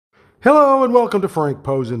Hello and welcome to Frank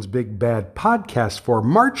Posen's Big Bad Podcast for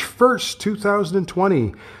March 1st,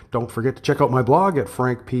 2020. Don't forget to check out my blog at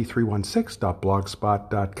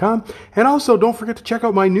frankp316.blogspot.com. And also don't forget to check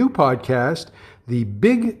out my new podcast, The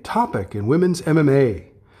Big Topic in Women's MMA.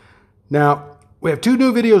 Now, we have two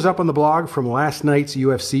new videos up on the blog from last night's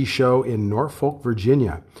UFC show in Norfolk,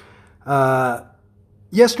 Virginia.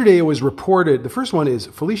 Yesterday it was reported, the first one is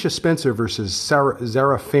Felicia Spencer versus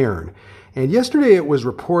Zarah Fairn. And yesterday it was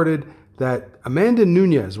reported that Amanda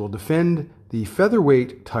Nunes will defend the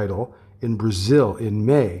featherweight title in Brazil in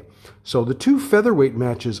May. So the two featherweight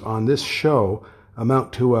matches on this show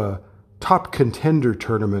amount to a top contender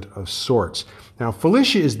tournament of sorts. Now,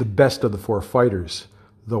 Felicia is the best of the four fighters,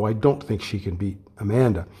 though I don't think she can beat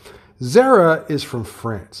Amanda. Zarah is from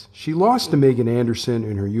France. She lost to Megan Anderson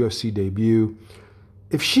in her UFC debut.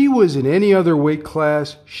 If she was in any other weight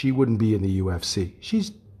class, she wouldn't be in the UFC. She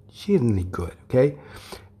isn't any good, okay?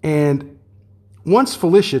 And once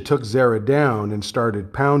Felicia took Zarah down and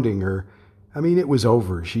started pounding her, I mean, it was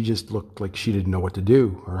over. She just looked like she didn't know what to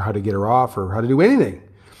do or how to get her off or how to do anything.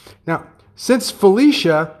 Now, since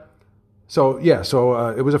Felicia,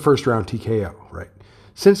 it was a first round TKO, right?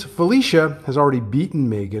 Since Felicia has already beaten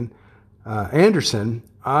Megan Anderson,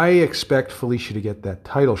 I expect Felicia to get that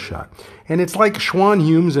title shot. And it's like Schwan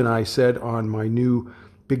Humes and I said on my new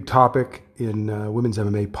Big Topic in Women's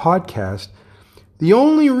MMA podcast, the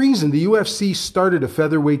only reason the UFC started a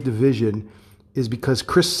featherweight division is because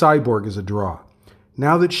Chris Cyborg is a draw.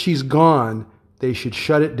 Now that she's gone, they should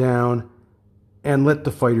shut it down and let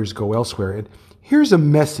the fighters go elsewhere. And here's a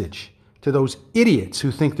message to those idiots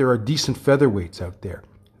who think there are decent featherweights out there.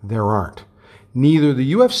 There aren't. Neither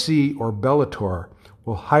the UFC or Bellator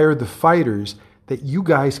will hire the fighters that you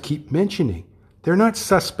guys keep mentioning. They're not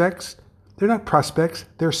suspects. They're not prospects.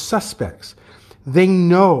 They're suspects. They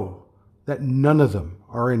know that none of them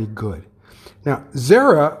are any good. Now,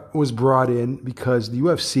 Zarah was brought in because the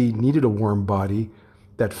UFC needed a warm body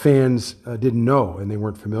that fans didn't know and they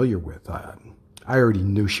weren't familiar with. I already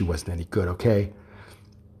knew she wasn't any good, okay?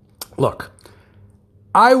 Look,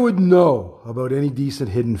 I would know about any decent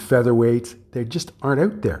hidden featherweights. They just aren't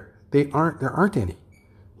out there. There aren't any,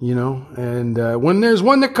 you know? And when there's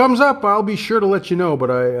one that comes up, I'll be sure to let you know,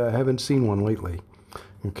 but I haven't seen one lately,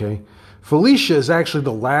 okay? Felicia is actually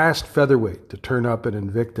the last featherweight to turn up at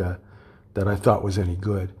Invicta that I thought was any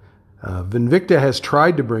good. Invicta has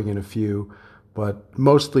tried to bring in a few, but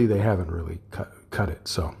mostly they haven't really cut it.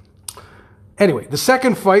 So anyway, the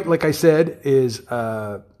second fight, like I said, is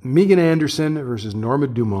Megan Anderson versus Norma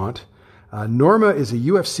Dumont. Norma is a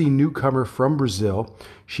UFC newcomer from Brazil.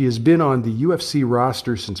 She has been on the UFC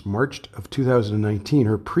roster since March of 2019.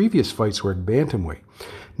 Her previous fights were at bantamweight.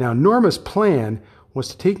 Now, Norma's plan was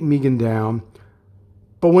to take Megan down,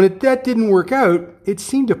 but when that didn't work out, it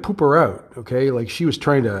seemed to poop her out, okay? Like she was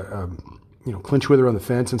trying to, clinch with her on the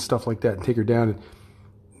fence and stuff like that and take her down.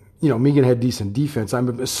 And, Megan had decent defense.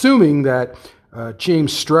 I'm assuming that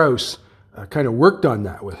James Strauss kind of worked on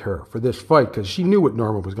that with her for this fight because she knew what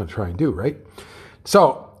Norma was going to try and do, right?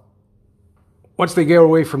 So once they get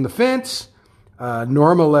away from the fence,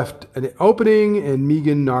 Norma left an opening and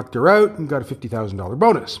Megan knocked her out and got a $50,000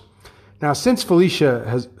 bonus. Now, since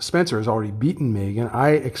Felicia Spencer has already beaten Megan,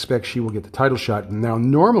 I expect she will get the title shot. Now,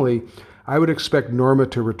 normally, I would expect Norma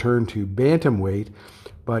to return to bantamweight,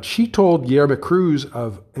 but she told Guillermo Cruz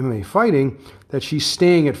of MMA Fighting that she's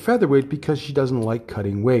staying at featherweight because she doesn't like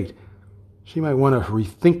cutting weight. She might want to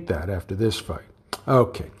rethink that after this fight.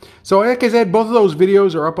 Okay, so like I said, both of those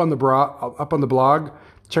videos are up on the blog.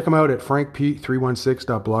 Check them out at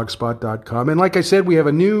frankp316.blogspot.com. And like I said, we have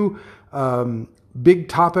a new Big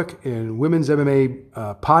Topic in Women's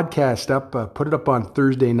MMA podcast up. Put it up on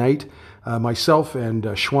Thursday night. Myself and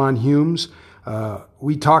Schwan Humes.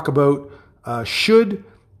 We talk about should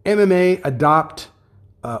MMA adopt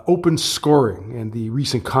open scoring and the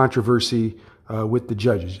recent controversy with the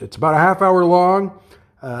judges. It's about a half hour long.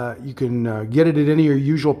 You can get it at any of your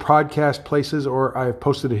usual podcast places, or I've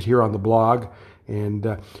posted it here on the blog. And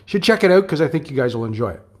you should check it out because I think you guys will enjoy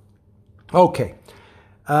it. Okay.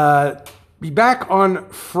 Be back on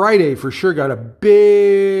Friday for sure. Got a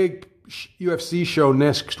big UFC show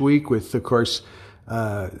next week with, of course,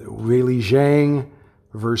 Weili Zhang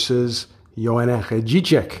versus Joanna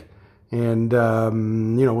Jędrzejczyk. And,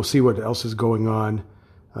 we'll see what else is going on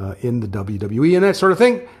in the WWE and that sort of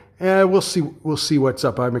thing. We'll see what's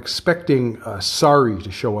up. I'm expecting Sari to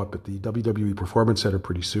show up at the WWE Performance Center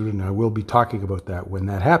pretty soon, and I will be talking about that when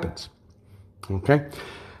that happens. Okay?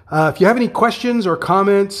 If you have any questions or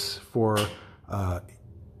comments for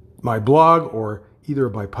my blog or either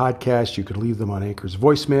of my podcasts, you can leave them on Anchor's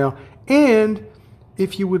voicemail. And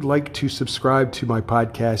if you would like to subscribe to my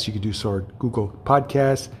podcast, you can do so at Google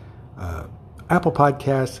Podcasts, Apple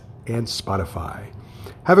Podcasts, and Spotify.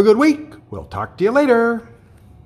 Have a good week. We'll talk to you later.